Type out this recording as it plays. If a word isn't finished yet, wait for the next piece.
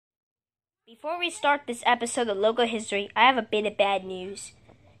Before we start this episode of Logo History, I have a bit of bad news.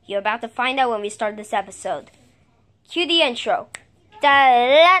 You're about to find out when we start this episode. Cue the intro.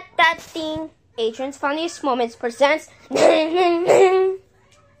 Da-da-da-ding. Adrian's Funniest Moments presents... Hey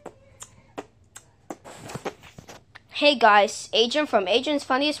guys, Adrian from Adrian's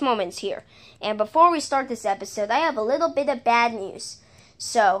Funniest Moments here. And before we start this episode, I have a little bit of bad news.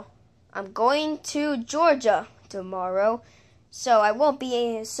 So, I'm going to Georgia tomorrow. So we're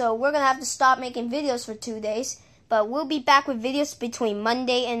going to have to stop making videos for 2 days. But we'll be back with videos between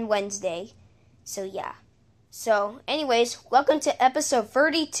Monday and Wednesday. So yeah. So anyways, welcome to episode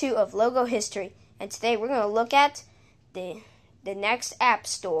 32 of Logo History. And today we're going to look at the next app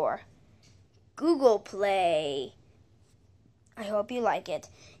store. Google Play. I hope you like it.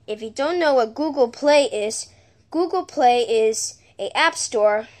 If you don't know what Google Play is an app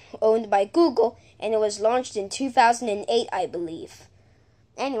store owned by Google, and it was launched in 2008, I believe.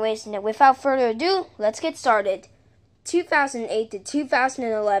 Anyways, now without further ado, let's get started. 2008 to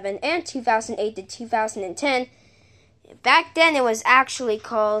 2011 and 2008 to 2010. Back then, it was actually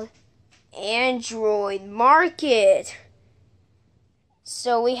called Android Market.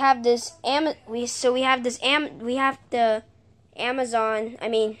 So we have the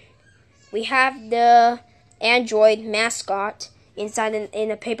Android mascot inside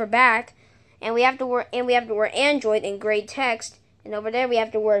in a paper bag, and we have the word Android in gray text, and over there we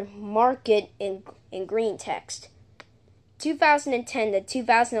have the word Market in green text. 2010 to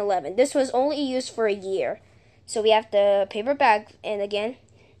 2011. This was only used for a year. So we have the paper bag, and the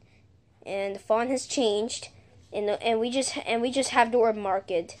font has changed, and we just have the word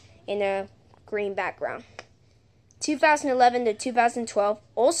Market in a green background. 2011 to 2012,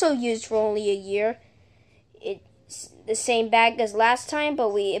 also used for only a year. It's the same bag as last time,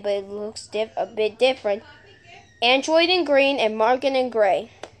 but it looks a bit different. Android in green and Market in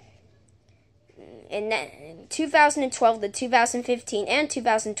gray. And 2012 to 2015 and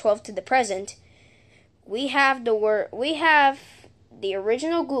 2012 to the present, we have the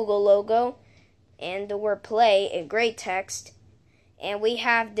original Google logo and the word Play in gray text, and we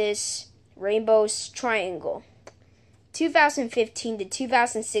have this rainbow triangle. 2015 to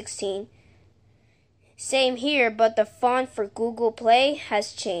 2016, same here, but the font for Google Play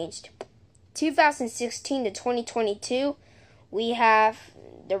has changed. 2016 to 2022, we have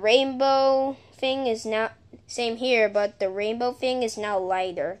the rainbow thing is now same here, but the rainbow thing is now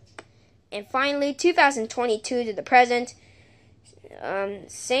lighter. And finally, 2022 to the present,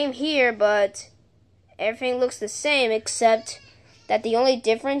 same here, but everything looks the same, except that the only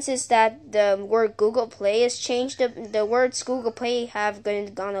difference is that the word Google Play has changed. The words Google Play have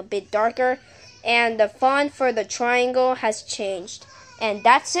gone a bit darker, and the font for the triangle has changed. And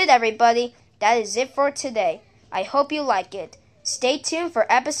that's it, everybody. That is it for today. I hope you like it. Stay tuned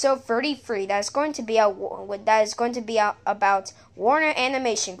for episode 33. That is going to be about Warner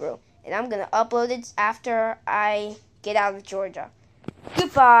Animation Group, and I'm going to upload it after I get out of Georgia.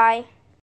 Goodbye.